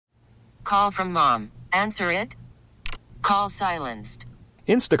Call from mom. Answer it. Call silenced.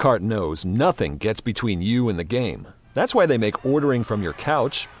 Instacart knows nothing gets between you and the game. That's why they make ordering from your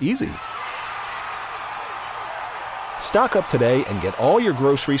couch easy. Stock up today and get all your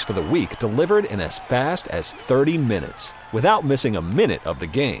groceries for the week delivered in as fast as 30 minutes without missing a minute of the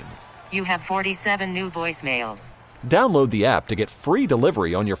game. You have 47 new voicemails. Download the app to get free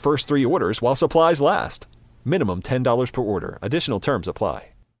delivery on your first 3 orders while supplies last. Minimum $10 per order. Additional terms apply.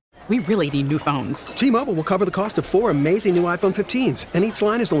 We really need new phones. T-Mobile will cover the cost of 4 amazing new iPhone 15s, and each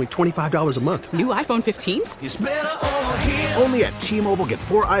line is only $25 a month. New iPhone 15s? It's better over here. Only at T-Mobile, get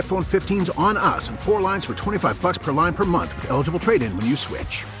 4 iPhone 15s on us and 4 lines for $25 per line per month with eligible trade-in when you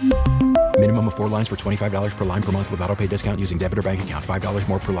switch. Minimum of 4 lines for $25 per line per month with autopay discount using debit or bank account. $5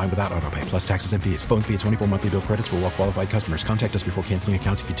 more per line without autopay, plus taxes and fees. Phone fee at 24 monthly bill credits for well-qualified customers. Contact us before canceling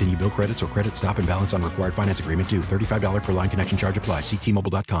account to continue bill credits or credit stop and balance on required finance agreement due. $35 per line connection charge applies. See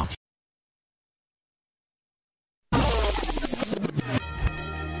T-Mobile.com.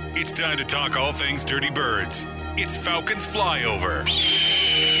 It's time to talk all things Dirty Birds. It's Falcons Flyover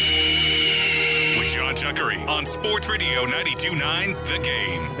with Jon Chuckery on Sports Radio 92.9 The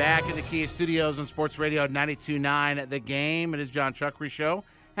Game. Back in the Kia Studios on Sports Radio 92.9 The Game. It is Jon Chuckery Show,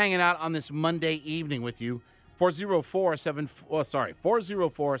 hanging out on this Monday evening with you.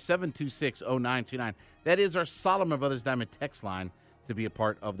 404-726-0929. That is our Solomon Brothers Diamond text line to be a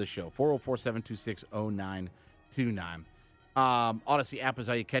part of the show. 404-726-0929. Odyssey app is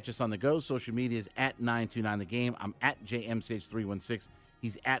how you catch us on the go. Social media is at 929 The Game. I'm at JMCH316.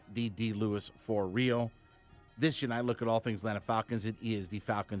 He's at the D Lewis for real. This year, I look at all things Atlanta Falcons. It is the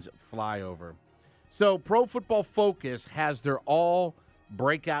Falcons Flyover. So, Pro Football Focus has their all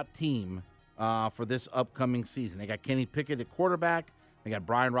breakout team for this upcoming season. They got Kenny Pickett at quarterback. They got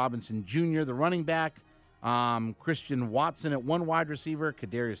Brian Robinson Jr., the running back. Christian Watson at one wide receiver.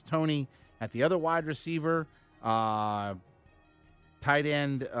 Kadarius Toney at the other wide receiver. Tight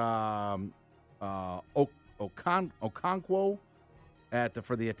end Okonkwo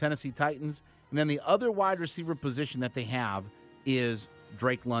for the Tennessee Titans. And then the other wide receiver position that they have is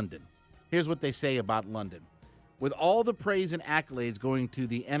Drake London. Here's what they say about London. With all the praise and accolades going to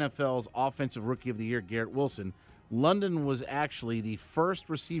the NFL's Offensive Rookie of the Year, Garrett Wilson, London was actually the first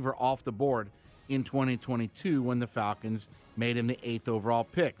receiver off the board in 2022 when the Falcons made him the 8th overall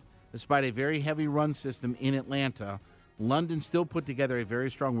pick. Despite a very heavy run system in Atlanta, London still put together a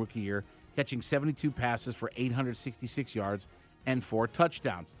very strong rookie year, catching 72 passes for 866 yards and 4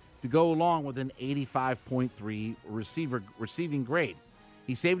 touchdowns to go along with an 85.3 receiving grade.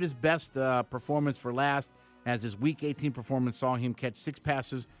 He saved his best performance for last, as his Week 18 performance saw him catch 6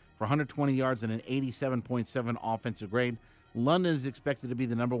 passes for 120 yards and an 87.7 offensive grade. London is expected to be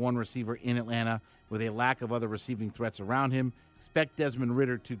the number 1 receiver in Atlanta with a lack of other receiving threats around him. Expect Desmond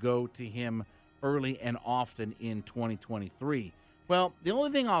Ridder to go to him early and often in 2023. Well, the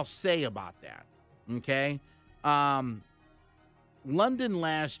only thing I'll say about that, okay, London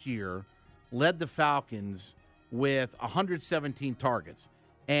last year led the Falcons with 117 targets,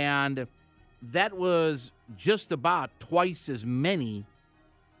 and that was just about twice as many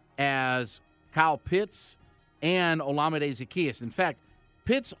as Kyle Pitts and Olamide Zaccheaus. In fact,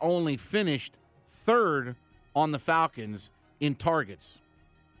 Pitts only finished 3rd on the Falcons in targets.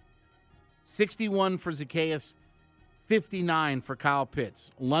 61 for Zaccheaus, 59 for Kyle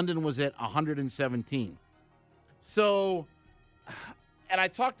Pitts. London was at 117. So, and I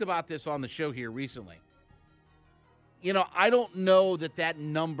talked about this on the show here recently. You know, I don't know that that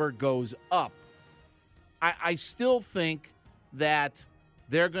number goes up. I still think that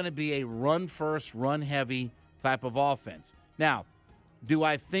they're going to be a run-first, run-heavy type of offense. Now, do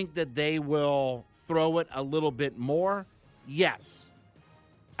I think that they will throw it a little bit more? Yes.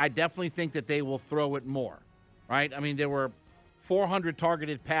 I definitely think that they will throw it more, right? I mean, there were 400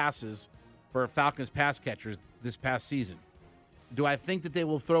 targeted passes for Falcons pass catchers this past season. Do I think that they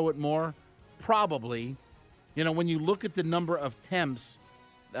will throw it more? Probably. You know, when you look at the number of attempts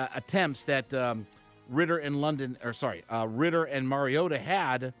that Ridder and Mariota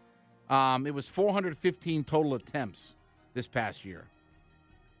had, it was 415 total attempts this past year.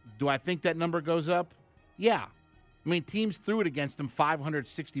 Do I think that number goes up? Yeah. I mean, teams threw it against them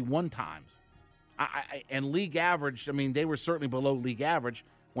 561 times. And league average, I mean, they were certainly below league average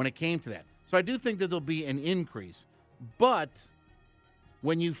when it came to that. So I do think that there'll be an increase. But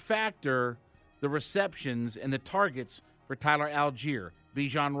when you factor the receptions and the targets for Tyler Algier,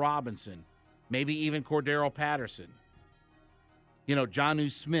 Bijan Robinson, maybe even Cordero Patterson, you know,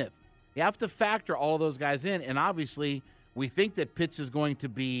 Jonnu Smith, you have to factor all of those guys in. And obviously, we think that Pitts is going to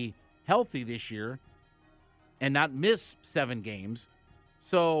be healthy this year and not miss 7 games.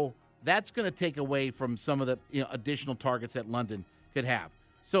 So that's going to take away from some of the additional targets that London could have.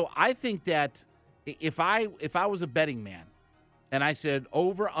 So I think that if I was a betting man and I said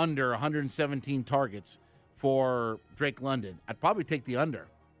over under 117 targets for Drake London, I'd probably take the under.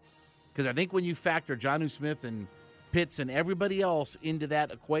 Because I think when you factor Jonnu Smith and Pitts and everybody else into that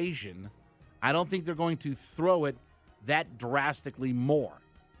equation, I don't think they're going to throw it that drastically more.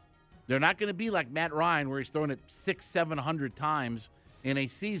 They're not going to be like Matt Ryan where he's throwing it 600-700 times in a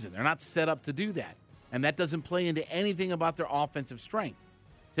season. They're not set up to do that. And that doesn't play into anything about their offensive strength.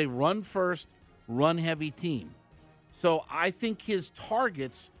 It's a run-first, run-heavy team. So I think his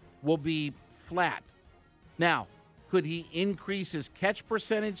targets will be flat. Now, could he increase his catch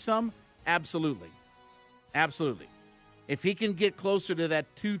percentage some? Absolutely. Absolutely. If he can get closer to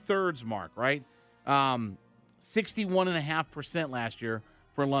that 2/3 mark, right? 61.5% last year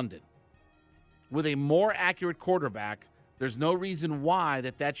for London. With a more accurate quarterback, there's no reason why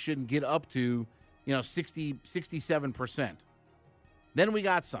that shouldn't get up to, 67%. Then we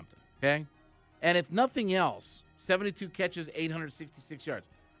got something, okay? And if nothing else, 72 catches, 866 yards.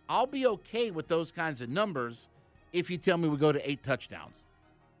 I'll be okay with those kinds of numbers if you tell me we go to 8 touchdowns.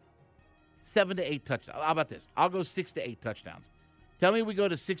 7 to 8 touchdowns. How about this? I'll go 6 to 8 touchdowns. Tell me we go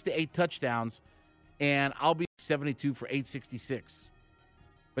to 6 to 8 touchdowns, and I'll be 72 for 866.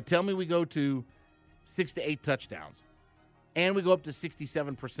 But tell me we go to 6 to 8 touchdowns, and we go up to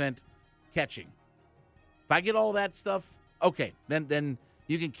 67% catching. If I get all that stuff, okay, then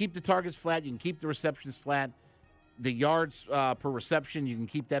you can keep the targets flat. You can keep the receptions flat. The yards per reception, you can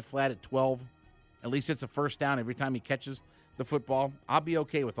keep that flat at 12. At least it's a first down every time he catches the football. I'll be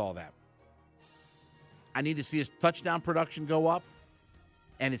okay with all that. I need to see his touchdown production go up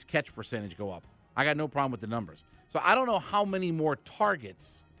and his catch percentage go up. I got no problem with the numbers. So I don't know how many more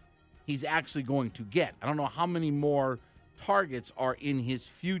targets he's actually going to get. I don't know how many more targets are in his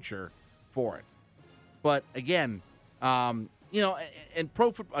future for it. But again, and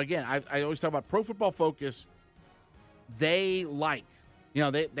pro football, again, I always talk about Pro Football Focus. They like,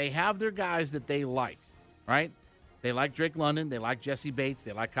 they have their guys that they like, right? They like Drake London. They like Jesse Bates.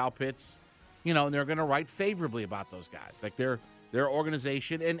 They like Kyle Pitts. And they're going to write favorably about those guys. Like their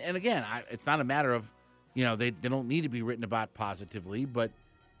organization. And again, it's not a matter of, they don't need to be written about positively. But,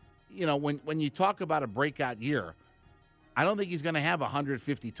 when you talk about a breakout year, I don't think he's going to have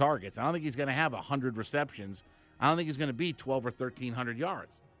 150 targets. I don't think he's going to have 100 receptions. I don't think he's going to be 12 or 1,300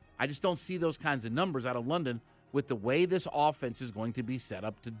 yards. I just don't see those kinds of numbers out of London with the way this offense is going to be set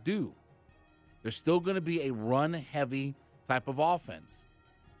up to do. There's still going to be a run-heavy type of offense.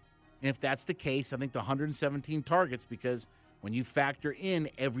 And if that's the case, I think the 117 targets, because when you factor in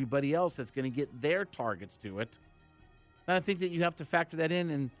everybody else that's going to get their targets to it, I think that you have to factor that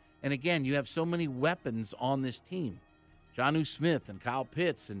in. And again, you have so many weapons on this team. Jonnu Smith and Kyle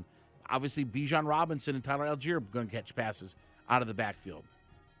Pitts and obviously Bijan Robinson and Tyler Algier are going to catch passes out of the backfield.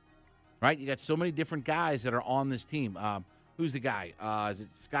 Right? You got so many different guys that are on this team. Who's the guy? Is it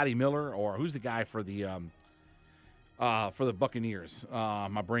Scotty Miller, or who's the guy for the Buccaneers?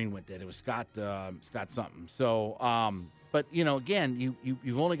 My brain went dead. It was Scott something. So, but again,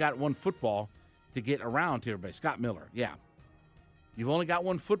 you've only got one football to get around to everybody. Scott Miller, yeah. You've only got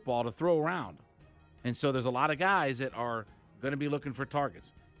one football to throw around, and so there's a lot of guys that are going to be looking for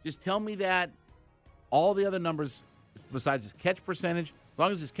targets. Just tell me that all the other numbers besides his catch percentage, as long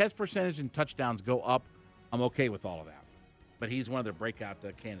as his catch percentage and touchdowns go up, I'm okay with all of that. But he's one of their breakout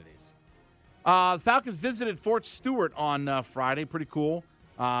candidates. The Falcons visited Fort Stewart on Friday. Pretty cool.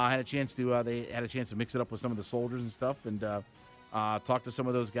 They had a chance to mix it up with some of the soldiers and stuff, and talk to some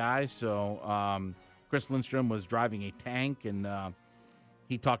of those guys. So Chris Lindstrom was driving a tank, and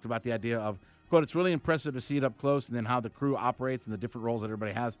he talked about the idea of, quote, it's really impressive to see it up close, and then how the crew operates and the different roles that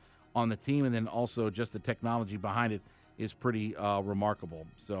everybody has on the team, and then also just the technology behind it is pretty remarkable.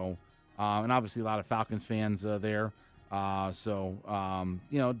 So, and obviously a lot of Falcons fans there. Dahlman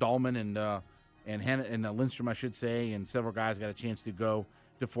and Lindstrom, I should say, and several guys got a chance to go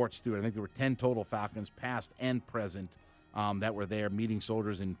to Fort Stewart. I think there were 10 total Falcons, past and present, that were there meeting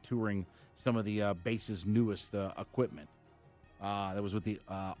soldiers and touring some of the base's newest equipment. That was with the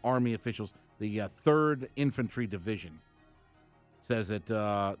Army officials. The 3rd Infantry Division says that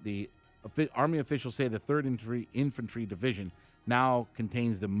the Army officials say the 3rd Infantry Division now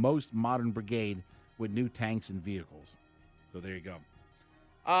contains the most modern brigade with new tanks and vehicles. So there you go.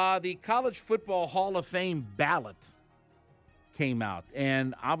 The College Football Hall of Fame ballot came out,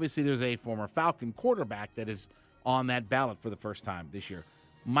 and obviously there's a former Falcon quarterback that is on that ballot for the first time this year.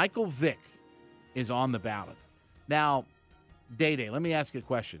 Michael Vick is on the ballot. Now, Day-Day, let me ask you a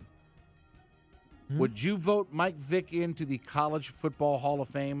question. Would you vote Mike Vick into the College Football Hall of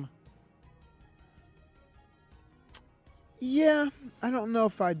Fame? Yeah, I don't know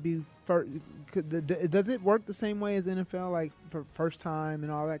if I'd be first. Does it work the same way as NFL, like for first time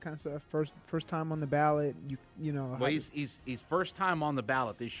and all that kind of stuff? First time on the ballot, you know. Well, he's first time on the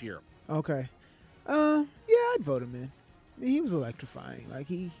ballot this year. Okay. Yeah, I'd vote him in. I mean, he was electrifying. Like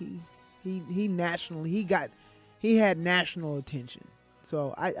he nationally, he had national attention.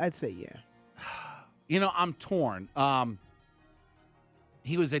 So I'd say yeah. You know, I'm torn.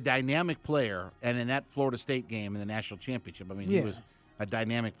 He was a dynamic player, and in that Florida State game in the national championship, I mean, he was a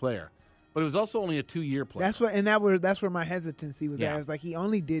dynamic player. But it was also only a 2-year player. That's where my hesitancy was at. I was like, he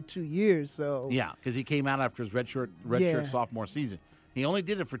only did 2 years, so yeah, because he came out after his redshirt sophomore season. He only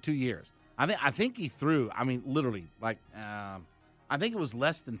did it for 2 years. I think he threw. I mean, literally, like I think it was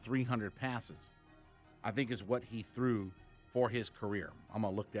less than 300 passes. I think is what he threw for his career. I'm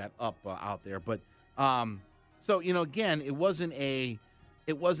gonna look that up out there, but so you know, again, it wasn't a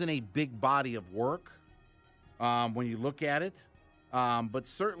big body of work when you look at it. But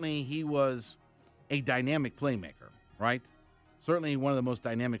certainly he was a dynamic playmaker, right? Certainly one of the most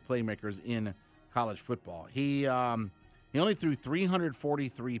dynamic playmakers in college football. He only threw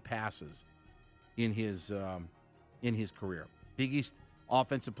 343 passes in his career. Big East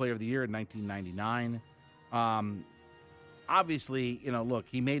Offensive Player of the Year in 1999. Obviously, you know, look,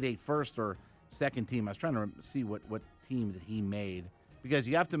 he made a first or second team. I was trying to see what team that he made, because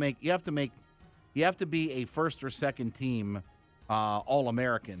you have to be a first or second team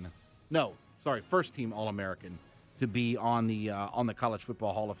All-American. No, sorry, first team All-American to be on the College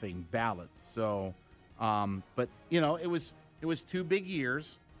Football Hall of Fame ballot. So, but you know, it was 2 big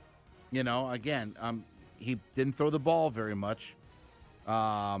years. You know, again, he didn't throw the ball very much.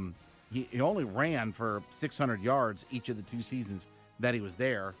 He only ran for 600 yards each of the 2 seasons that he was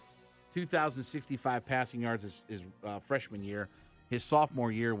there. 2,065 passing yards his freshman year. His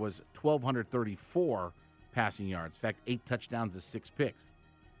sophomore year was 1,234 passing yards. In fact, 8 touchdowns to 6 picks.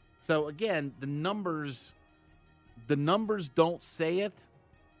 So again, the numbers don't say it,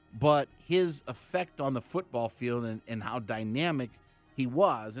 but his effect on the football field and how dynamic he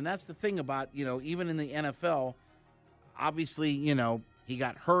was. And that's the thing about, you know, even in the NFL, obviously, you know, he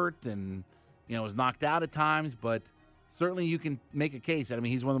got hurt and, you know, was knocked out at times, but certainly you can make a case. I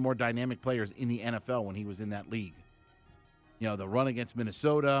mean, he's one of the more dynamic players in the NFL when he was in that league. You know, the run against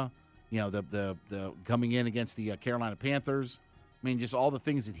Minnesota, you know, the coming in against the Carolina Panthers. I mean, just all the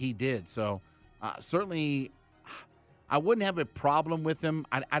things that he did. So certainly I wouldn't have a problem with him.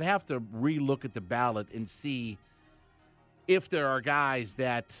 I'd have to relook at the ballot and see if there are guys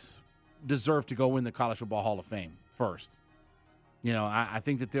that deserve to go in the College Football Hall of Fame first. You know, I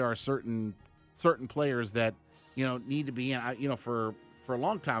think that there are certain players that, you know, need to be in. You know, for a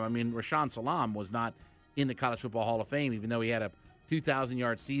long time, I mean, Rashaan Salaam was not in the College Football Hall of Fame, even though he had a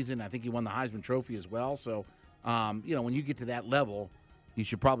 2,000-yard season. I think he won the Heisman Trophy as well. So, you know, when you get to that level, you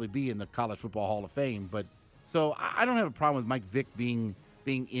should probably be in the College Football Hall of Fame. But so I don't have a problem with Mike Vick being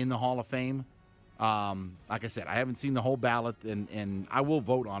in the Hall of Fame. Like I said, I haven't seen the whole ballot, and I will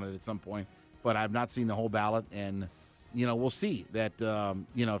vote on it at some point, but I've not seen the whole ballot, and you know, we'll see that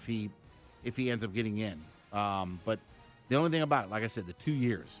you know, if he ends up getting in. But the only thing about it, like I said, the 2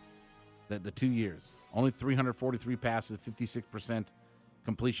 years, the 2 years, only 343 passes, 56%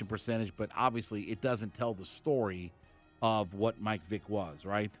 completion percentage, but obviously it doesn't tell the story of what Mike Vick was,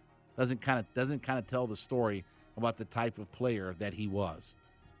 right? Doesn't kind of tell the story about the type of player that he was.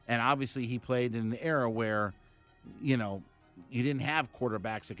 And obviously he played in an era where, you know, you didn't have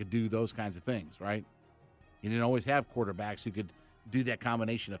quarterbacks that could do those kinds of things, right? You didn't always have quarterbacks who could do that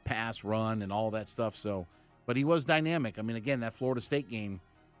combination of pass, run, and all that stuff. So, but he was dynamic. I mean, again, that Florida State game,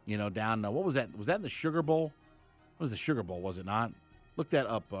 you know, down, what was that? Was that in the Sugar Bowl? It was the Sugar Bowl, was it not? Look that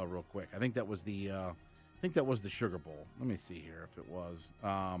up real quick. I think that was the Sugar Bowl. Let me see here if it was.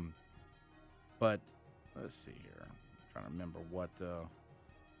 But let's see here. I'm trying to remember what. The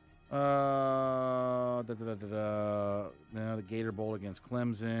Gator Bowl against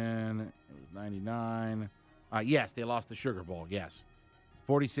Clemson. It was 99. Yes, they lost the Sugar Bowl. Yes,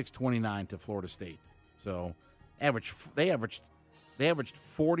 46-29 to Florida State. So, they averaged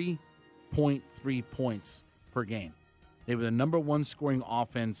 40.3 points per game. They were the number 1 scoring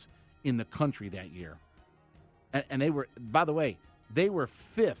offense in the country that year, and they were, by the way, they were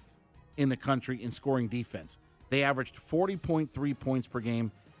 5th in the country in scoring defense. They averaged 40.3 points per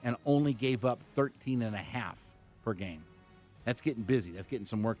game and only gave up 13.5 per game. That's getting busy. That's getting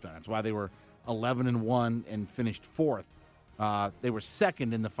some work done. That's why they were 11-1 and finished 4th. They were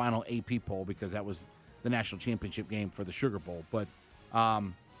 2nd in the final AP poll because that was the national championship game for the Sugar Bowl. But,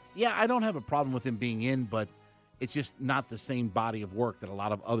 yeah, I don't have a problem with him being in, but it's just not the same body of work that a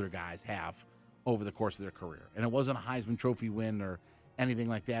lot of other guys have over the course of their career. And it wasn't a Heisman Trophy win or anything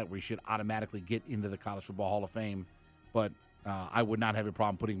like that where you should automatically get into the College Football Hall of Fame. But I would not have a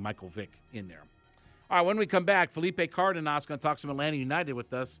problem putting Michael Vick in there. All right, when we come back, Felipe Cardenas going to talk some Atlanta United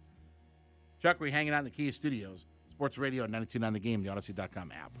with us. Chuckery hanging out in the Kia Studios. Sports Radio 92.9 The Game, the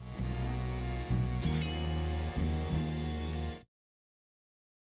Odyssey.com app.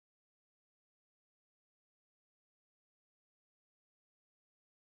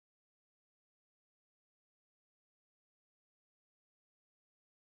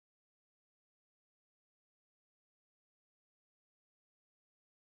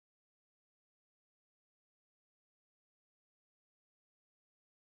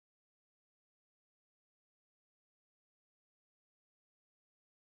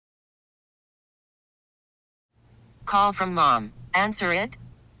 Call from mom. Answer it.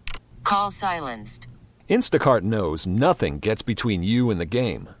 Call silenced. Instacart knows nothing gets between you and the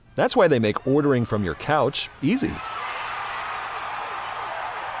game. That's why they make ordering from your couch easy.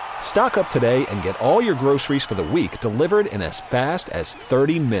 Stock up today and get all your groceries for the week delivered in as fast as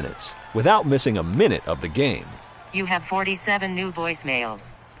 30 minutes without missing a minute of the game. You have 47 new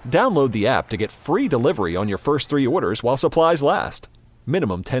voicemails. Download the app to get free delivery on your first 3 orders while supplies last.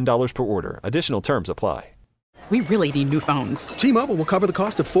 Minimum $10 per order. Additional terms apply. We really need new phones. T-Mobile will cover the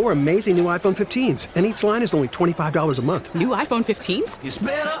cost of 4 amazing new iPhone 15s, and each line is only $25 a month. New iPhone 15s? It's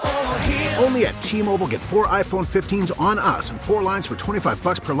better over here. Only at T-Mobile, get 4 iPhone 15s on us and 4 lines for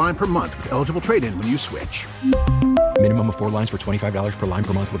 $25 per line per month with eligible trade-in when you switch. Minimum of 4 lines for $25 per line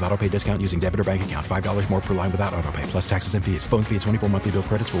per month with autopay discount using debit or bank account. $5 more per line without autopay, plus taxes and fees. Phone fee at 24 monthly bill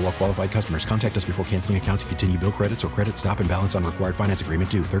credits for well-qualified customers. Contact us before canceling account to continue bill credits or credit stop and balance on required finance agreement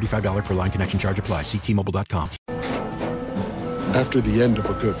due. $35 per line connection charge applies. See T-Mobile.com. After the end of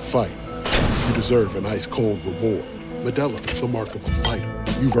a good fight, you deserve an ice-cold reward. Modelo is the mark of a fighter.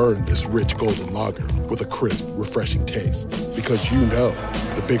 You've earned this rich golden lager with a crisp, refreshing taste. Because you know,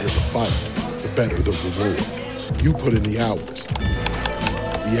 the bigger the fight, the better the reward. You put in the hours,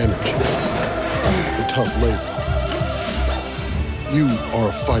 the energy, the tough labor. You are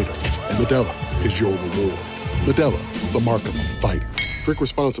a fighter, and Modelo is your reward. Modelo, the mark of a fighter. Drink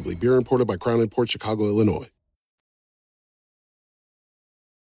responsibly. Beer imported by Crown Imports, Chicago, Illinois.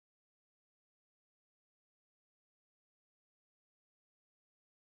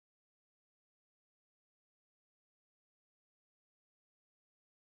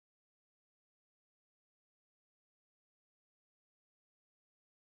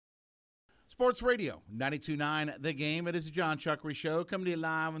 Sports Radio 92.9 The Game. It is the Jon Chuckery Show coming to you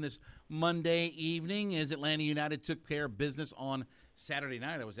live on this Monday evening as Atlanta United took care of business on Saturday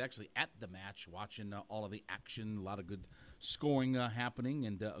night. I was actually at the match watching all of the action, a lot of good scoring happening,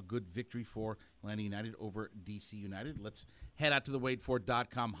 and a good victory for Atlanta United over DC United. Let's head out to the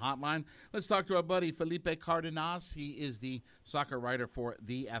waitfor.com hotline. Let's talk to our buddy Felipe Cardenas. He is the soccer writer for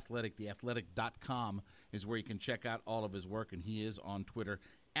The Athletic. TheAthletic.com is where you can check out all of his work, and he is on Twitter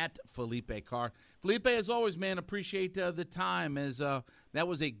at Felipe Carr. Felipe, as always, man, appreciate the time. As that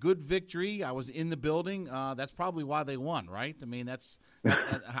was a good victory. I was in the building. That's probably why they won, right? I mean, that's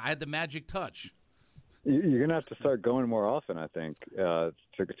I had the magic touch. You're going to have to start going more often, I think, to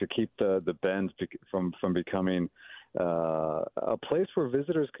keep the Bend from becoming a place where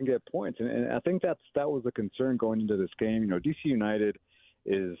visitors can get points. And I think that was a concern going into this game. You know, DC United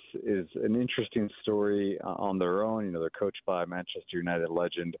is an interesting story on their own. You know, they're coached by Manchester United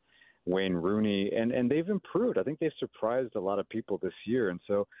legend Wayne Rooney, and they've improved. I think they've surprised a lot of people this year, and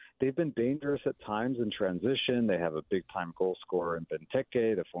so they've been dangerous at times in transition. They have a big-time goal scorer in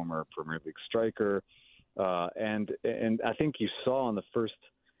Benteke, the former Premier League striker, and I think you saw on the first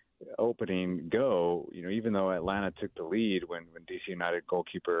opening go, you know, even though Atlanta took the lead when DC United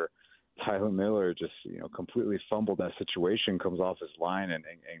goalkeeper Tyler Miller just, you know, completely fumbled that situation, comes off his line and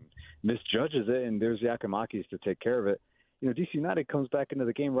misjudges it, and there's Yakimakis to take care of it. You know, DC United comes back into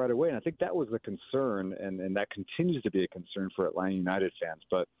the game right away, and I think that was a concern, and that continues to be a concern for Atlanta United fans.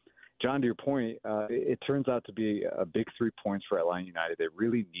 But, John, to your point, it turns out to be a big 3 points for Atlanta United. They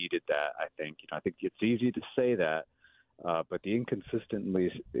really needed that, I think. You know, I think it's easy to say that, but the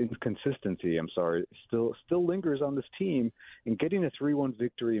inconsistency, still lingers on this team. And getting a 3-1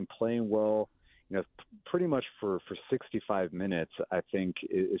 victory and playing well, you know, pretty much for 65 minutes, I think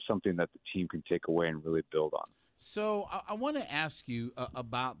is something that the team can take away and really build on. So I want to ask you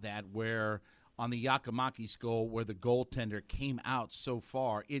about that, where on the Yakimakis goal, where the goaltender came out so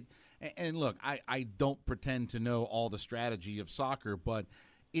far. And look, I don't pretend to know all the strategy of soccer, but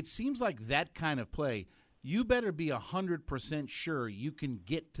it seems like that kind of play, you better be 100% sure you can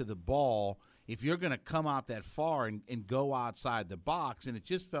get to the ball if you're going to come out that far and go outside the box. And it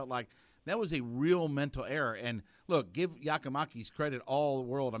just felt like that was a real mental error. And look, give Giacomakis credit all the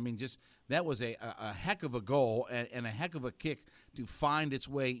world. I mean, just that was a heck of a goal and a heck of a kick to find its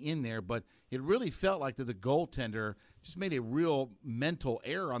way in there. But it really felt like that the goaltender just made a real mental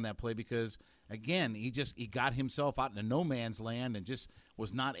error on that play because, again, he got himself out into no man's land and just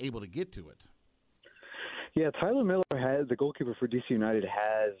was not able to get to it. Yeah, Tyler Miller, the goalkeeper for DC United,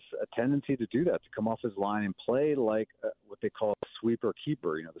 has a tendency to do that, to come off his line and play like what they call a sweeper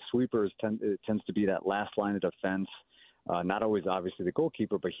keeper. You know, the sweepers tends to be that last line of defense. Not always, obviously, the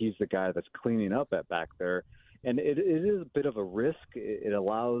goalkeeper, but he's the guy that's cleaning up at back there. And it is a bit of a risk. It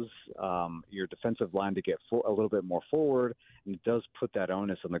allows your defensive line to get a little bit more forward, and it does put that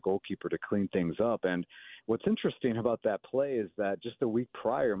onus on the goalkeeper to clean things up. And what's interesting about that play is that just a week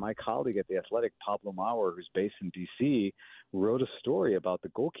prior, my colleague at The Athletic, Pablo Maurer, who's based in D.C., wrote a story about the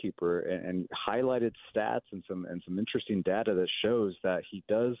goalkeeper and highlighted stats and some interesting data that shows that he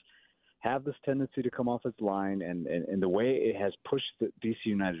does have this tendency to come off his line and the way it has pushed the DC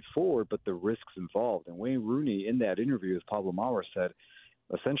United forward, but the risks involved. And Wayne Rooney, in that interview with Pablo Maurer, said,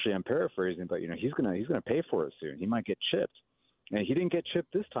 essentially, I'm paraphrasing, but he's gonna pay for it soon. He might get chipped, and he didn't get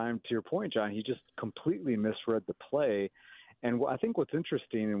chipped this time. To your point, John, he just completely misread the play. And I think what's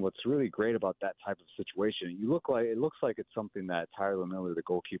interesting and what's really great about that type of situation, it looks like it's something that Tyler Miller, the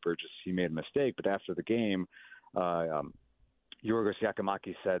goalkeeper, he made a mistake. But after the game, Yorgos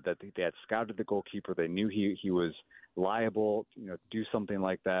Giacomakis said that they had scouted the goalkeeper. They knew he was liable, to do something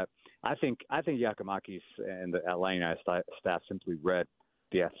like that. I think Giacomakis and the Atlanta United staff simply read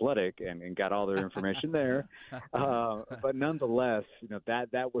The Athletic and got all their information there. But nonetheless,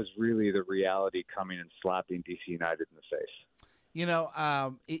 that was really the reality coming and slapping DC United in the face.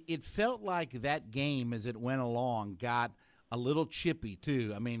 It felt like that game as it went along got a little chippy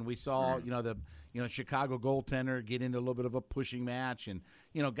too. I mean, we saw, Chicago goaltender get into a little bit of a pushing match, and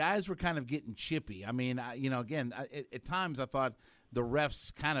guys were kind of getting chippy. I mean, again, at times I thought the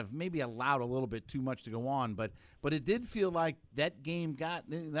refs kind of maybe allowed a little bit too much to go on, but it did feel like that game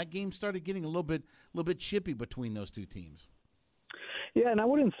started getting a little bit chippy between those two teams. Yeah, and I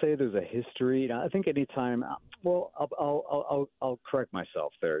wouldn't say there's a history. I think anytime. Well, I'll correct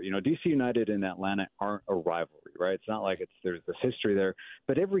myself there. DC United and Atlanta aren't a rivalry, right? It's not like there's this history there,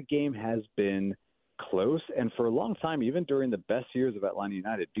 but every game has been close, and for a long time, even during the best years of Atlanta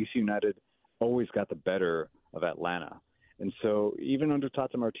United, DC United always got the better of Atlanta. And so even under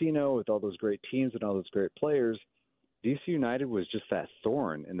Tata Martino, with all those great teams and all those great players, DC United was just that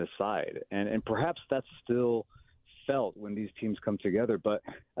thorn in the side, and perhaps that's still felt when these teams come together. But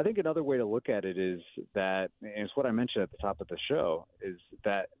I think another way to look at it is that, and it's what I mentioned at the top of the show, is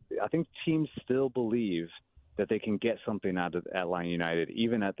that I think teams still believe that they can get something out of Atlanta United,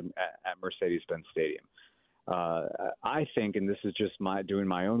 even at Mercedes-Benz Stadium. I think, and this is just doing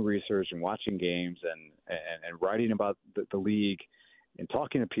my own research and watching games and writing about the league and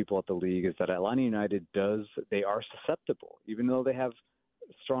talking to people at the league, is that Atlanta United they are susceptible, even though they have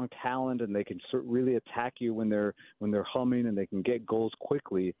strong talent and they can really attack you when they're humming, and they can get goals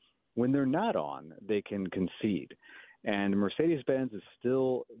quickly. When they're not on, they can concede. And Mercedes-Benz is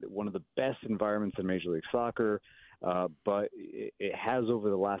still one of the best environments in Major League Soccer, but it has over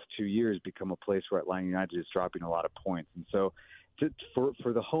the last 2 years become a place where Atlanta United is dropping a lot of points. And so for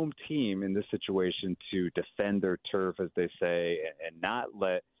the home team in this situation to defend their turf, as they say, and not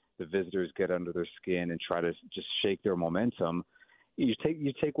let the visitors get under their skin and try to just shake their momentum, you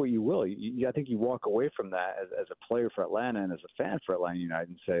take what you will. I think you walk away from that as a player for Atlanta and as a fan for Atlanta United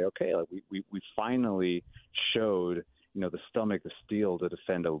and say, okay, like we finally showed the stomach of steel to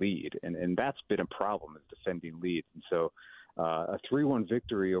defend a lead, and that's been a problem, is defending leads. And so a 3-1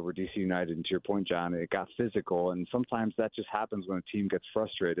 victory over DC United, and to your point, John, it got physical, and sometimes that just happens when a team gets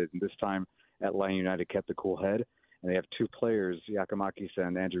frustrated. And this time, Atlanta United kept a cool head, and they have two players, Giacomakis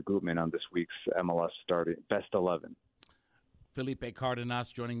and Andrew Gutman, on this week's MLS starting best 11. Felipe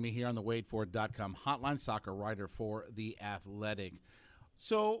Cardenas joining me here on the WadeFord.com hotline, soccer writer for The Athletic.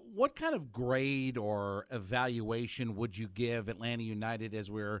 So what kind of grade or evaluation would you give Atlanta United as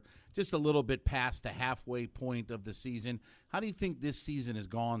we're just a little bit past the halfway point of the season? How do you think this season has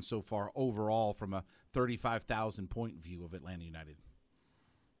gone so far overall from a 35,000-point view of Atlanta United?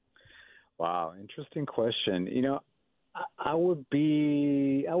 Wow, interesting question. I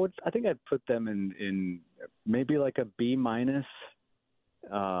think I'd put them in maybe like a B-, because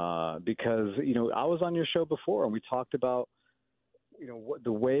I was on your show before and we talked about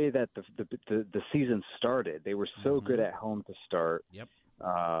the way that the season started. They were so good at home to start. Yep.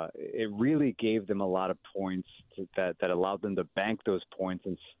 it really gave them a lot of points that allowed them to bank those points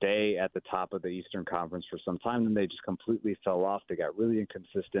and stay at the top of the Eastern Conference for some time. Then they just completely fell off. They got really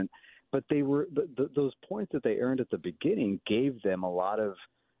inconsistent. But they were those points that they earned at the beginning gave them a lot of,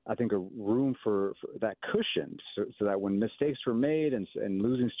 I think, a room for that cushion, so that when mistakes were made and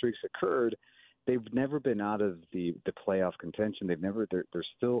losing streaks occurred, they've never been out of the playoff contention. They're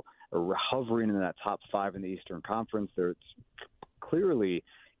still hovering in that top 5 in the Eastern Conference. They're clearly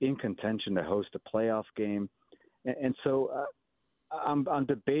in contention to host a playoff game, and so I'm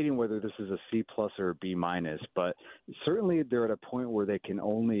debating whether this is a C+ or a B-, but certainly they're at a point where they can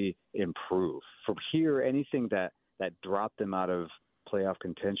only improve. From here, anything that dropped them out of playoff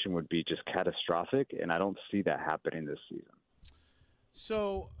contention would be just catastrophic, and I don't see that happening this season.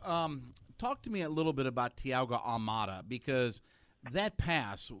 So talk to me a little bit about Thiago Almada, because that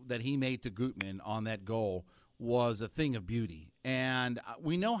pass that he made to Gutman on that goal was a thing of beauty. And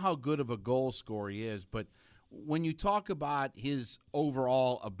we know how good of a goal scorer he is, but when you talk about his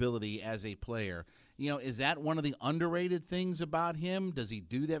overall ability as a player, is that one of the underrated things about him? Does he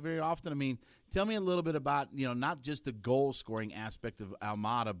do that very often? I mean, tell me a little bit about, not just the goal-scoring aspect of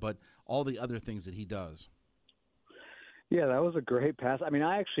Almada, but all the other things that he does. Yeah, that was a great pass. I mean,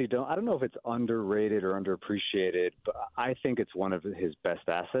 I don't know if it's underrated or underappreciated, but I think it's one of his best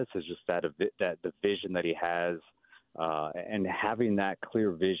assets is just that the vision that he has, and having that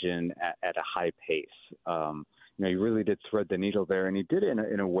clear vision at a high pace. He really did thread the needle there, and he did it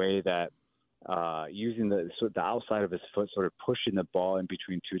in a way that using the outside of his foot, sort of pushing the ball in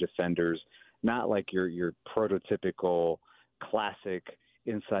between two defenders, not like your prototypical classic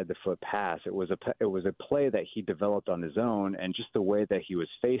inside the foot pass. It was a play that he developed on his own, and just the way that he was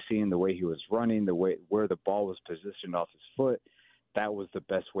facing, the way he was running, where the ball was positioned off his foot, that was the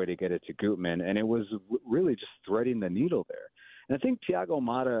best way to get it to Gutman, and it was really just threading the needle there. And I think Thiago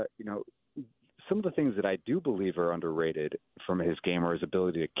Almada, some of the things that I do believe are underrated from his game are his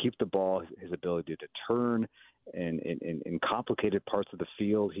ability to keep the ball, his ability to turn in complicated parts of the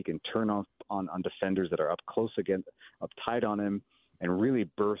field. He can turn on defenders that are up close up tight on him, and really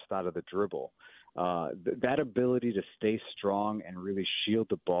burst out of the dribble. That ability to stay strong and really shield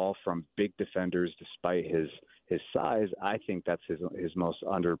the ball from big defenders despite his size, I think that's his most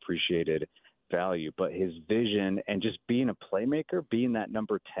underappreciated value. But his vision and just being a playmaker, being that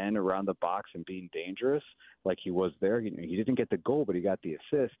number 10 around the box and being dangerous like he was there. He didn't get the goal, but he got the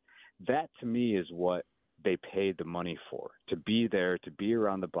assist. That, to me, is what they paid the money for, to be there, to be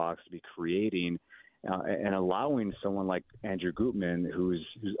around the box, to be creating and allowing someone like Andrew Gutman, who's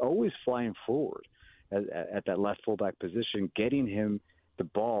always flying forward at that left fullback position, getting him the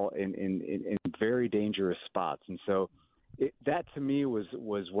ball in very dangerous spots. And so that to me was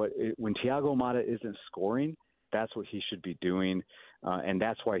what when Thiago Almada isn't scoring, that's what he should be doing, and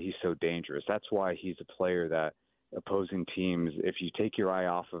that's why he's so dangerous. That's why he's a player that opposing teams, if you take your eye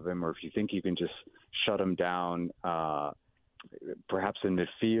off of him, or if you think you can just shut him down, perhaps in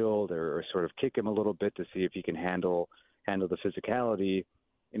midfield, or sort of kick him a little bit to see if he can handle the physicality,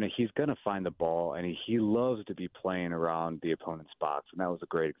 he's going to find the ball, and he loves to be playing around the opponent's box, and that was a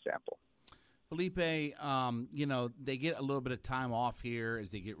great example. Felipe, they get a little bit of time off here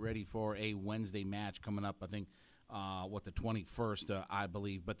as they get ready for a Wednesday match coming up, I think, the 21st, I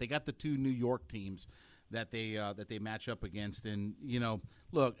believe. But they got the two New York teams that they match up against. And,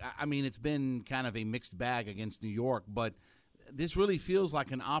 look, I mean, it's been kind of a mixed bag against New York, but this really feels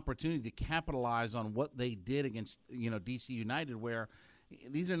like an opportunity to capitalize on what they did against, DC United, where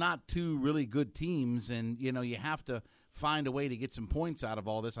these are not two really good teams, and, you have to find a way to get some points out of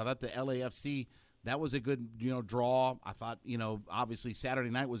all this. I thought the LAFC, that was a good, draw. I thought, obviously Saturday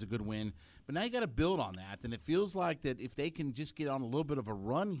night was a good win. But now you got to build on that, and it feels like that if they can just get on a little bit of a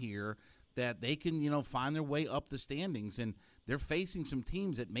run here, that they can, find their way up the standings, and they're facing some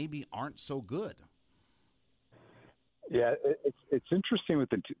teams that maybe aren't so good. Yeah, it's interesting with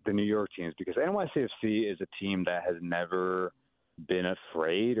the New York teams, because NYCFC is a team that has never been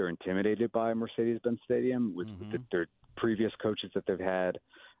afraid or intimidated by Mercedes-Benz Stadium with their previous coaches that they've had.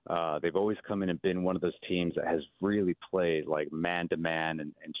 They've always come in and been one of those teams that has really played like man-to-man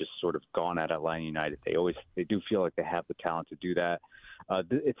and just sort of gone at Atlanta United. They do feel like they have the talent to do that.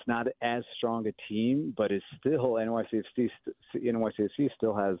 It's not as strong a team, but it's still NYCFC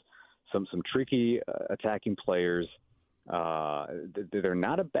still has some tricky attacking players. They're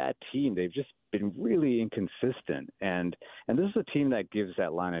not a bad team. They've just been really inconsistent, and this is a team that gives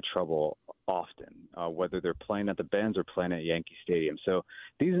Atlanta trouble often, whether they're playing at the Benz or playing at Yankee Stadium. So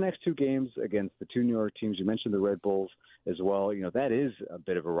these next two games against the two New York teams, you mentioned the Red Bulls, as well. That is a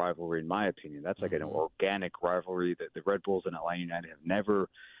bit of a rivalry in my opinion. That's like an organic rivalry that the Red Bulls and Atlanta United have never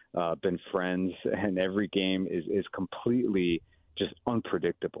been friends, and every game is completely just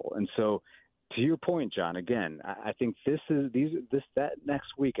unpredictable. And so, to your point, John, again, I think that next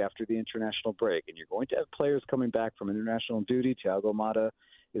week after the international break, and you're going to have players coming back from international duty. Thiago Mata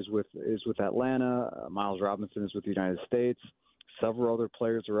is with Atlanta. Miles Robinson is with the United States. Several other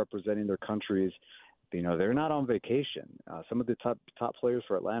players are representing their countries. They're not on vacation. Some of the top players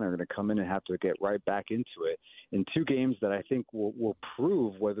for Atlanta are going to come in and have to get right back into it in two games that I think will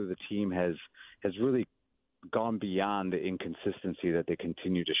prove whether the team has really gone beyond the inconsistency that they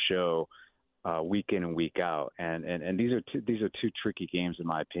continue to show week in and week out. And these are two tricky games in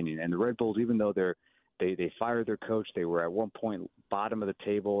my opinion. And the Red Bulls, even though they fired their coach, they were at one point bottom of the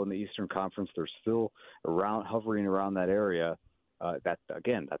table in the Eastern Conference. They're still hovering around that area. That's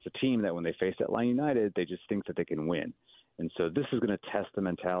a team that when they face Atlanta United, they just think that they can win. And so this is going to test the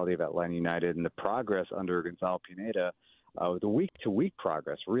mentality of Atlanta United and the progress under Gonzalo Pineda, the week-to-week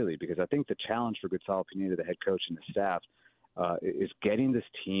progress, really, because I think the challenge for Gonzalo Pineda, the head coach and the staff, is getting this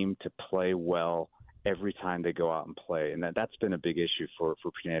team to play well every time they go out and play. And that's been a big issue for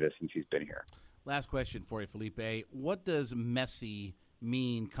Pineda since he's been here. Last question for you, Felipe. What does Messi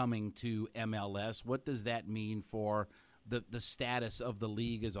mean coming to MLS? What does that mean for the status of the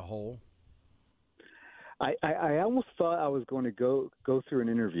league as a whole? I almost thought I was going to go through an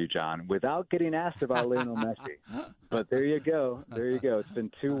interview, John, without getting asked about Lionel Messi. But there you go. It's been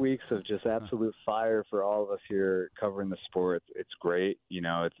 2 weeks of just absolute fire for all of us here covering the sport. It's great.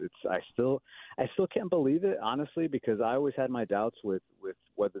 I still can't believe it, honestly, because I always had my doubts with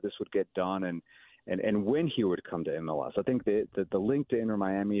whether this would get done and when he would come to MLS. I think the link to Inter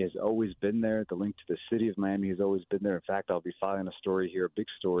Miami has always been there. The link to the city of Miami has always been there. In fact, I'll be filing a story here, a big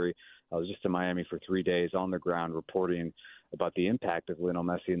story. I was just in Miami for 3 days on the ground reporting about the impact of Lionel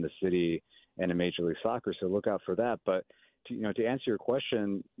Messi in the city and in Major League Soccer. So look out for that. But to answer your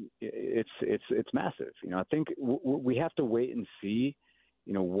question, it's massive. I think we have to wait and see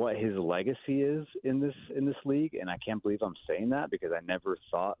what his legacy is in this league. And I can't believe I'm saying that because I never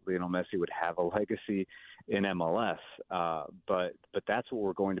thought Lionel Messi would have a legacy in MLS. But that's what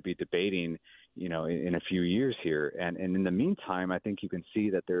we're going to be debating, in a few years here. And in the meantime, I think you can see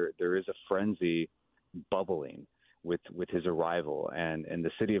that there is a frenzy bubbling with his arrival. And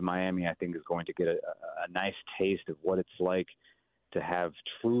the city of Miami, I think, is going to get a nice taste of what it's like to have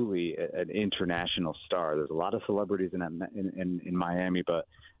truly an international star. There's a lot of celebrities in Miami, but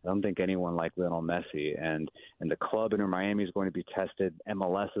I don't think anyone like Lionel Messi. And the club Inter Miami is going to be tested.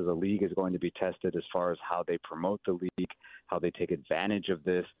 MLS as a league is going to be tested as far as how they promote the league, how they take advantage of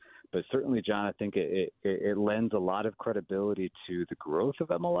this. But certainly, John, I think it lends a lot of credibility to the growth of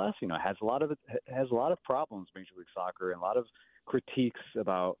MLS. It has a lot of problems, Major League Soccer, and a lot of critiques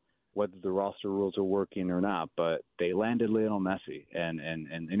about whether the roster rules are working or not, but they landed Lionel Messi and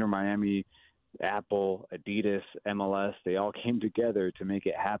Inter Miami, Apple, Adidas, MLS, they all came together to make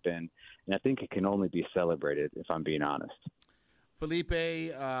it happen. And I think it can only be celebrated, if I'm being honest.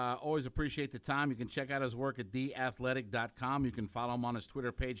 Felipe, always appreciate the time. You can check out his work at theathletic.com. You can follow him on his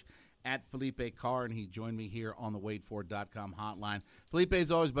Twitter page at Felipe Carr, and he joined me here on the waitfor.com hotline. Felipe,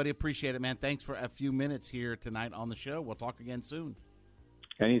 as always, buddy, appreciate it, man. Thanks for a few minutes here tonight on the show. We'll talk again soon.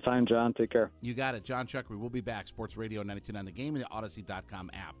 Anytime, John. Take care. You got it. Jon Chuckery. We'll be back. Sports Radio 92.9 The Game and the Odyssey.com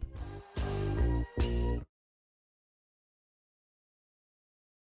app.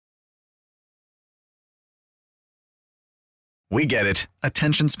 We get it.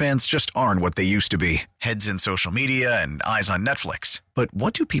 Attention spans just aren't what they used to be. Heads in social media and eyes on Netflix. But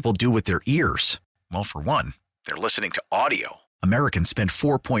what do people do with their ears? Well, for one, they're listening to audio. Americans spend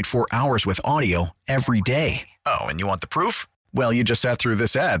 4.4 hours with audio every day. Oh, and you want the proof? Well, you just sat through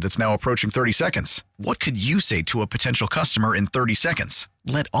this ad that's now approaching 30 seconds. What could you say to a potential customer in 30 seconds?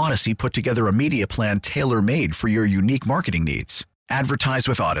 Let Odyssey put together a media plan tailor-made for your unique marketing needs. Advertise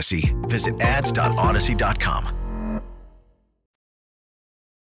with Odyssey. Visit ads.odyssey.com.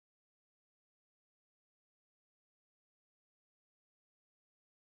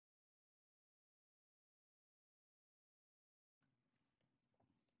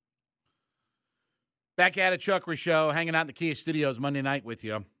 Back at it, Chuckery Show, hanging out in the Kia Studios Monday night with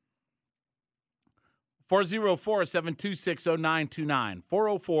you.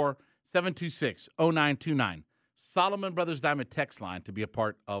 404-726-0929. 404-726-0929. Solomon Brothers Diamond text line to be a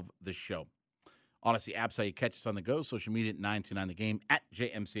part of the show. Odyssey apps, how you catch us on the go. Social media at 929 The Game, at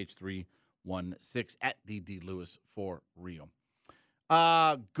JMCH316, at DD Lewis for real.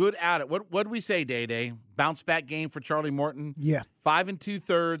 Good at it. What did we say, Day? Bounce back game for Charlie Morton. Yeah. 5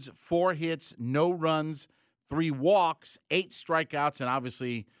 2/3, 4 hits, no runs, 3 walks, 8 strikeouts, and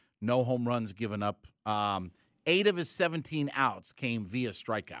obviously no home runs given up. 8 of his 17 outs came via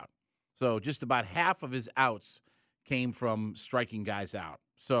strikeout. So just about half of his outs came from striking guys out.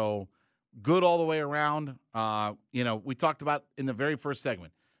 So good all the way around. We talked about in the very first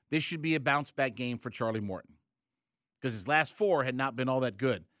segment, this should be a bounce-back game for Charlie Morton because his last 4 had not been all that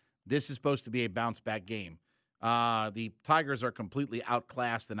good. This is supposed to be a bounce-back game. The Tigers are completely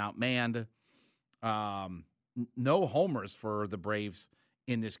outclassed and outmanned. No homers for the Braves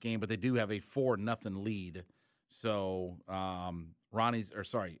in this game, but they do have a 4-0 lead. So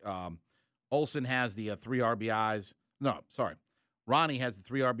Olsen has the 3 RBIs. No, sorry. Ronnie has the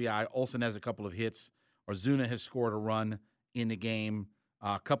 3 RBI. Olsen has a couple of hits. Ozuna has scored a run in the game.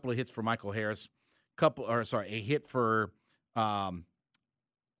 A couple of hits for Michael Harris. A hit for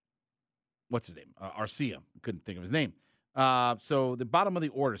what's his name? Arcia. Couldn't think of his name. So the bottom of the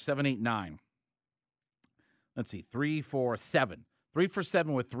order, 7, 8, 9. Let's see, 3, 4, 7. 3 for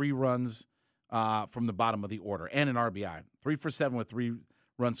 7 with 3 runs from the bottom of the order and an RBI. 3 for 7 with 3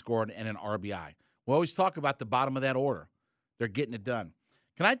 runs scored and an RBI. We always talk about the bottom of that order. They're getting it done.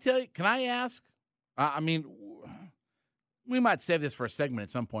 Can I ask? We might save this for a segment at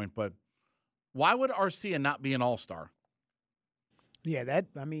some point, but why would Arcia not be an all-star? Yeah, Is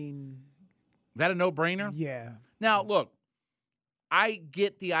that a no-brainer? Yeah. Now, look, I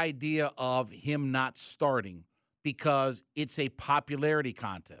get the idea of him not starting because it's a popularity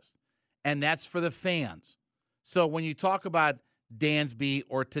contest, and that's for the fans. So when you talk about Dansby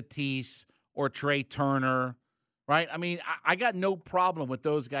or Tatis or Trey Turner, right? I got no problem with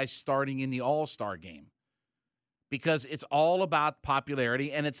those guys starting in the All-Star game because it's all about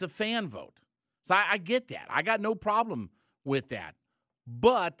popularity, and it's a fan vote. So I get that. I got no problem with that.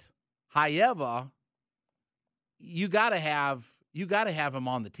 But, however, you got to have him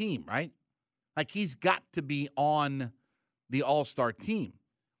on the team, right? Like, he's got to be on the All-Star team.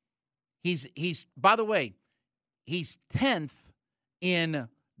 He's by the way, he's 10th in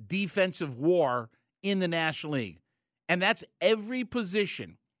defensive WAR in the National League. And that's every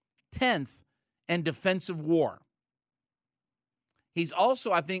position, 10th in defensive WAR. He's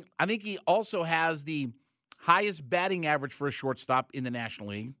also, I think he also has the highest batting average for a shortstop in the National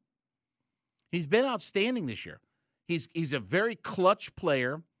League. He's been outstanding this year. He's a very clutch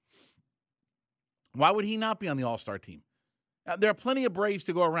player. Why would he not be on the All-Star team? There are plenty of Braves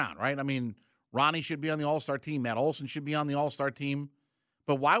to go around, right? Ronnie should be on the All-Star team. Matt Olson should be on the All-Star team.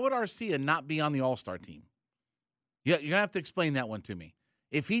 But why would Arcia not be on the All-Star team? You're going to have to explain that one to me.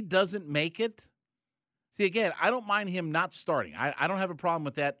 If he doesn't make it, see, again, I don't mind him not starting. I don't have a problem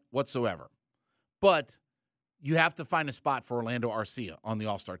with that whatsoever. But you have to find a spot for Orlando Arcia on the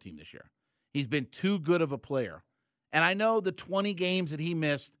All-Star team this year. He's been too good of a player. And I know the 20 games that he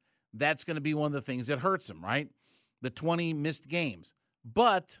missed, that's going to be one of the things that hurts him, right? The 20 missed games.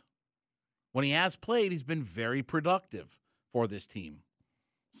 But when he has played, he's been very productive for this team.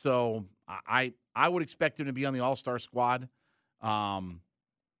 So I would expect him to be on the All-Star squad. And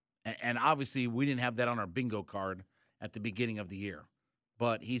obviously, we didn't have that on our bingo card at the beginning of the year.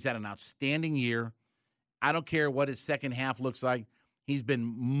 But he's had an outstanding year. I don't care what his second half looks like. He's been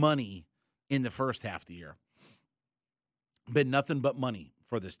money in the first half of the year. Been nothing but money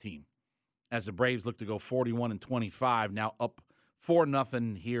for this team. As the Braves look to go 41-25, now up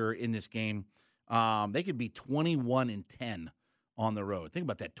 4-0 here in this game. They could be 21-10 on the road. Think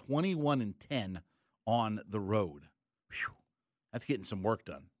about that, 21-10 on the road. Whew. That's getting some work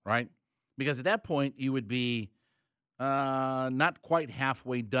done, right? Because at that point, you would be not quite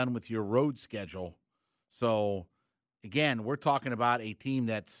halfway done with your road schedule. So, again, we're talking about a team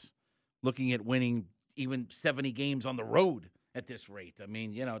that's looking at winning even 70 games on the road at this rate.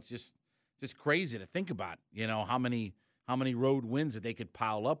 It's just crazy to think about, how many road wins that they could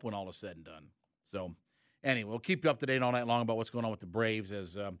pile up when all is said and done. So, anyway, we'll keep you up to date all night long about what's going on with the Braves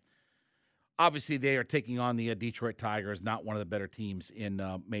as obviously they are taking on the Detroit Tigers, not one of the better teams in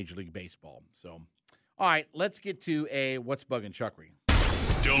Major League Baseball. So, all right, let's get to a What's Bugging Chuckery.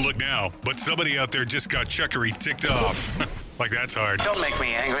 Don't look now, but somebody out there just got Chuckery ticked off. Like that's hard. Don't make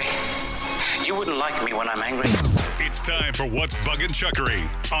me angry. You wouldn't like me when I'm angry. It's time for What's Bugging Chuckery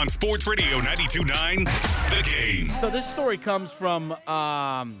on Sports Radio 92.9 The Game. So this story comes from,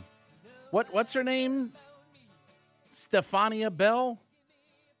 what's her name? Stefania Bell?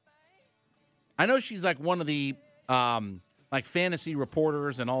 I know she's like one of the like fantasy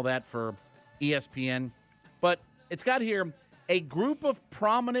reporters and all that for ESPN, but it's got here, a group of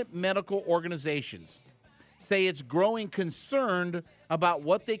prominent medical organizations say it's growing concerned about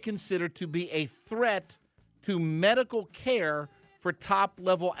what they consider to be a threat to medical care for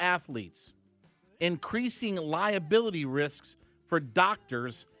top-level athletes. increasing liability risks for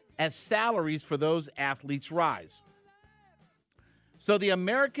doctors as salaries for those athletes rise. So the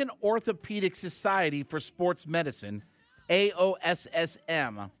American Orthopedic Society for Sports Medicine,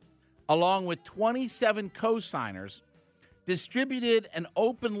 AOSSM, along with 27 co-signers, distributed an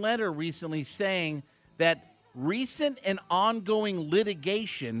open letter recently saying that recent and ongoing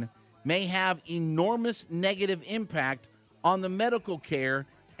litigation may have enormous negative impact on the medical care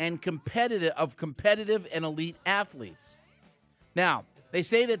and competitive and elite athletes. Now, they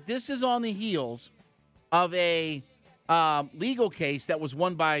say that this is on the heels of a legal case that was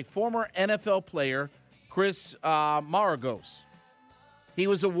won by former NFL player Chris Maragos. He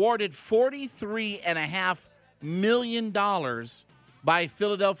was awarded $43.5 million by a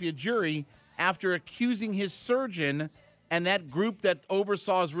Philadelphia jury after accusing his surgeon and that group that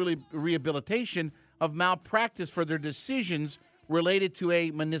oversaw his rehabilitation of malpractice for their decisions related to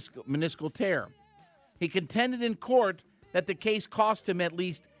a meniscal tear. He contended in court that the case cost him at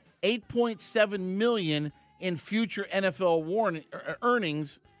least $8.7 million in future NFL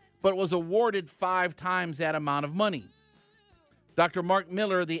earnings, but was awarded 5 times that amount of money. Dr. Mark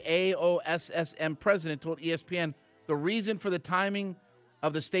Miller, the AOSSM president, told ESPN the reason for the timing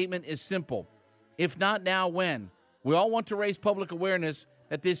of the statement is simple. If not now, when? We all want to raise public awareness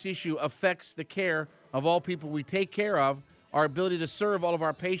that this issue affects the care of all people we take care of. Our ability to serve all of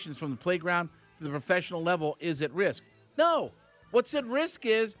our patients from the playground to the professional level is at risk. No. What's at risk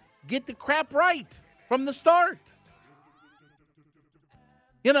is get the crap right from the start.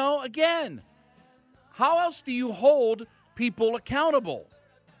 You know, again, how else do you hold people accountable?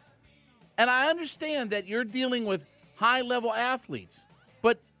 And I understand that you're dealing with high-level athletes,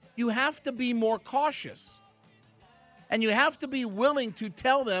 but you have to be more cautious. And you have to be willing to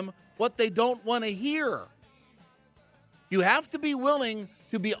tell them what they don't want to hear. You have to be willing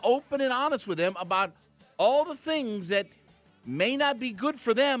to be open and honest with them about all the things that may not be good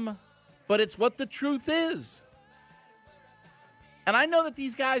for them, but it's what the truth is. And I know that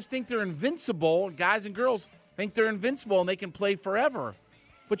these guys think they're invincible, guys and girls think they're invincible and they can play forever.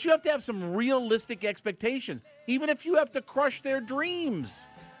 But you have to have some realistic expectations, even if you have to crush their dreams.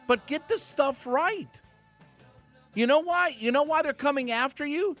 But get the stuff right. You know why? You know why they're coming after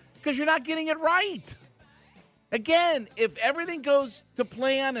you? Because you're not getting it right. Again, if everything goes to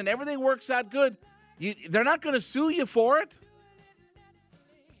plan and everything works out good, they're not going to sue you for it.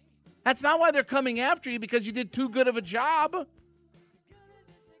 That's not why they're coming after you, because you did too good of a job.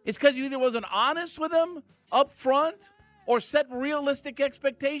 It's because you either wasn't honest with them up front or set realistic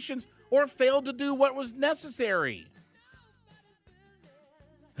expectations or failed to do what was necessary.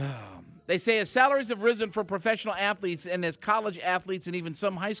 They say as salaries have risen for professional athletes and as college athletes and even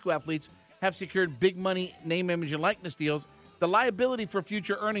some high school athletes have secured big money name, image, and likeness deals, the liability for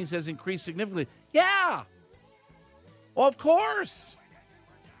future earnings has increased significantly. Yeah. Well, of course.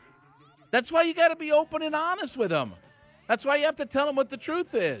 That's why you got to be open and honest with them. That's why you have to tell them what the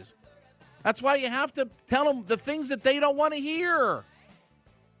truth is. That's why you have to tell them the things that they don't want to hear.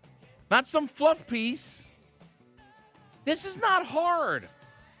 Not some fluff piece. This is not hard.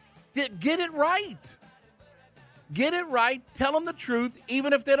 Get it right. Get it right. Tell them the truth,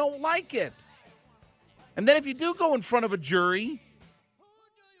 even if they don't like it. And then if you do go in front of a jury,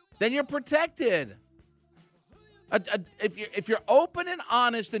 then you're protected. If you're open and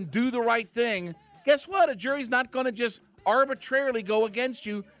honest and do the right thing, guess what? A jury's not going to just arbitrarily go against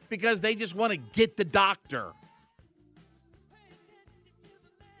you because they just want to get the doctor.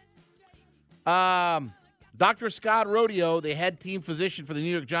 Dr. Scott Rodeo, the head team physician for the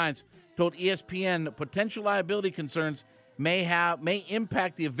New York Giants, told ESPN potential liability concerns may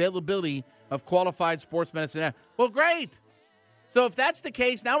impact the availability of qualified sports medicine. Well, great. So if that's the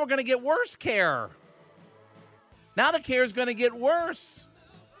case, now we're going to get worse care. Now the care is going to get worse.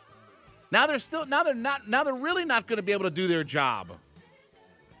 Now they're really not going to be able to do their job.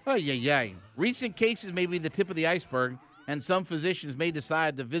 Oh, yeah. Recent cases may be the tip of the iceberg, and some physicians may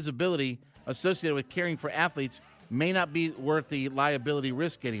decide the visibility associated with caring for athletes may not be worth the liability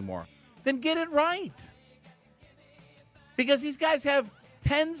risk anymore. Then get it right. Because these guys have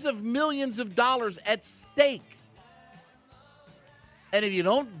tens of millions of dollars at stake. And if you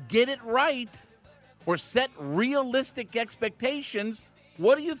don't get it right or set realistic expectations,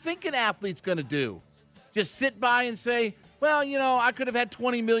 what do you think an athlete's going to do? Just sit by and say, well, I could have had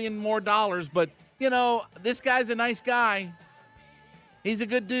 $20 million more dollars, but, this guy's a nice guy. He's a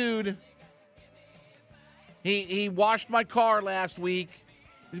good dude. He washed my car last week.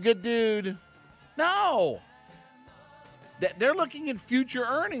 He's a good dude. No. They're looking at future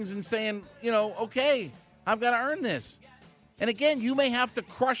earnings and saying, okay, I've got to earn this. And again, you may have to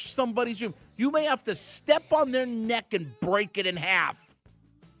crush somebody's dream. You may have to step on their neck and break it in half.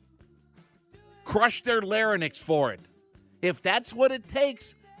 Crush their larynx for it. If that's what it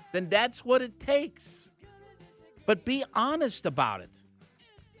takes, then that's what it takes. But be honest about it.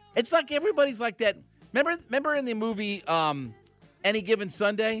 It's like everybody's like that. Remember in the movie Any Given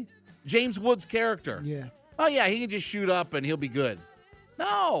Sunday? James Woods' character. Yeah. Oh, yeah, he can just shoot up and he'll be good.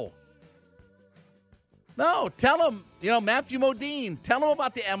 No, tell him, Matthew Modine, tell him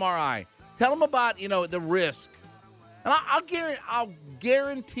about the MRI. Tell him about, the risk. And I'll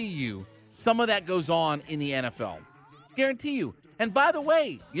guarantee you some of that goes on in the NFL. Guarantee you. And by the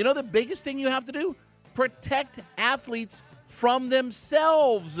way, the biggest thing you have to do? Protect athletes from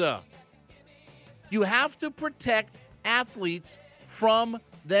themselves. You have to protect athletes from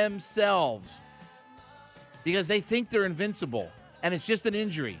themselves because they think they're invincible, and it's just an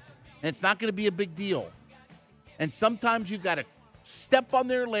injury, and it's not going to be a big deal. And sometimes you've got to step on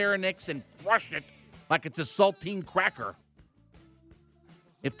their larynx and crush it like it's a saltine cracker.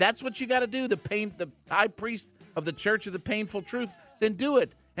 If that's what you got to do, the high priest of the Church of the Painful Truth, then do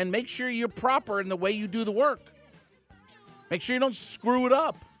it. And make sure you're proper in the way you do the work. Make sure you don't screw it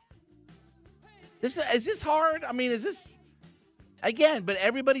up. Is this hard? I mean, is this, again, but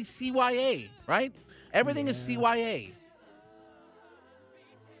everybody's CYA, right? Everything is CYA.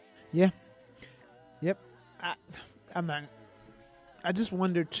 Yeah. Yep. I just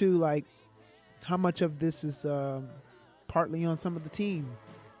wonder, too, like, how much of this is partly on some of the team.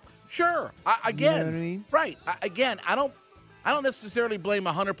 Sure. You know what I mean? Right. I don't necessarily blame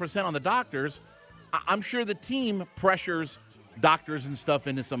 100% on the doctors. I'm sure the team pressures doctors and stuff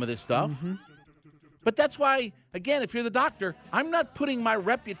into some of this stuff. Mm-hmm. But that's why, again, if you're the doctor, I'm not putting my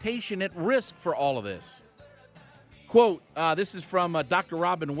reputation at risk for all of this. Quote, this is from Dr.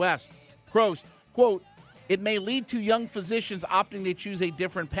 Robin West. Quote, it may lead to young physicians opting to choose a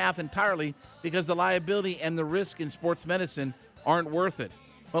different path entirely because the liability and the risk in sports medicine aren't worth it.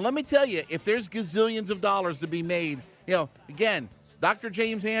 Well, let me tell you, if there's gazillions of dollars to be made, again, Dr.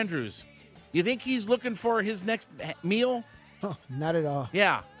 James Andrews, you think he's looking for his next meal? Oh, not at all.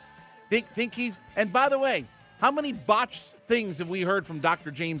 Yeah. Think he's, and by the way, how many botched things have we heard from Dr.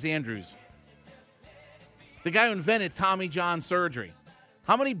 James Andrews? The guy who invented Tommy John surgery.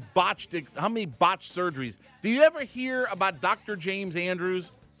 How many botched surgeries? Do you ever hear about Dr. James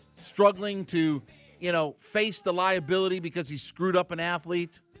Andrews struggling to, face the liability because he screwed up an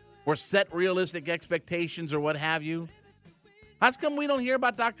athlete or set realistic expectations or what have you? How come we don't hear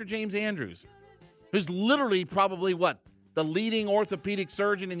about Dr. James Andrews, who's literally probably the leading orthopedic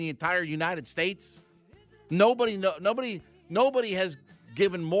surgeon in the entire United States? Nobody has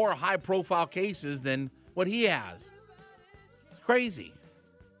given more high-profile cases than what he has. It's crazy.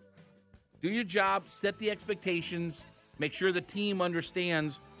 Do your job, set the expectations, make sure the team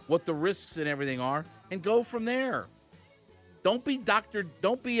understands what the risks and everything are, and go from there. Don't be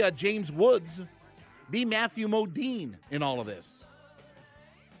James Woods. Be Matthew Modine in all of this.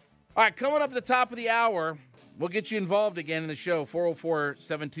 All right, coming up at the top of the hour, we'll get you involved again in the show,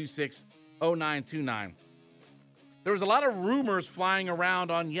 404-726-0929. There was a lot of rumors flying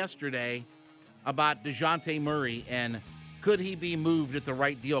around on yesterday about DeJounte Murray and could he be moved if the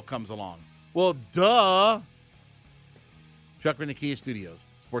right deal comes along. Well, duh. Chuckery in the Kia Studios.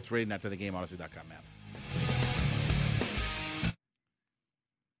 Sports Radio, after the game, Odyssey.com app.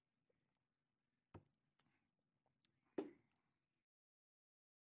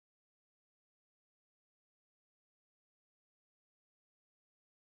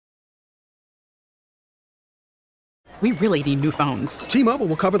 We really need new phones. T-Mobile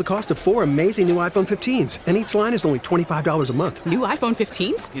will cover the cost of 4 amazing new iPhone 15s, and each line is only $25 a month. New iPhone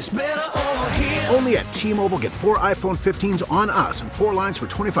 15s? It's better over here. Only at T-Mobile, get 4 iPhone 15s on us and 4 lines for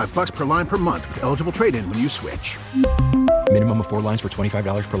 $25 per line per month with eligible trade-in when you switch. Minimum of 4 lines for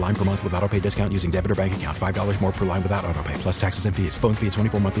 $25 per line per month with autopay discount using debit or bank account. $5 more per line without autopay, plus taxes and fees. Phone fee at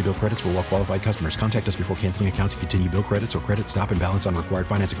 24 monthly bill credits for well-qualified customers. Contact us before canceling account to continue bill credits or credit stop and balance on required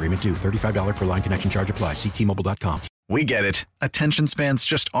finance agreement due. $35 per line connection charge applies. See T-Mobile.com. We get it. Attention spans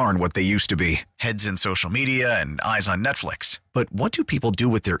just aren't what they used to be. Heads in social media and eyes on Netflix. But what do people do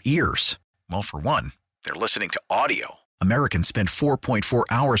with their ears? Well, for one, they're listening to audio. Americans spend 4.4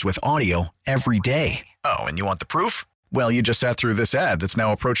 hours with audio every day. Oh, and you want the proof? Well, you just sat through this ad that's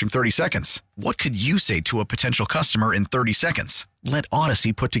now approaching 30 seconds. What could you say to a potential customer in 30 seconds? Let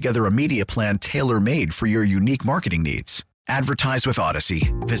Odyssey put together a media plan tailor-made for your unique marketing needs. Advertise with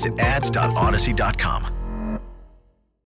Odyssey. Visit ads.odyssey.com.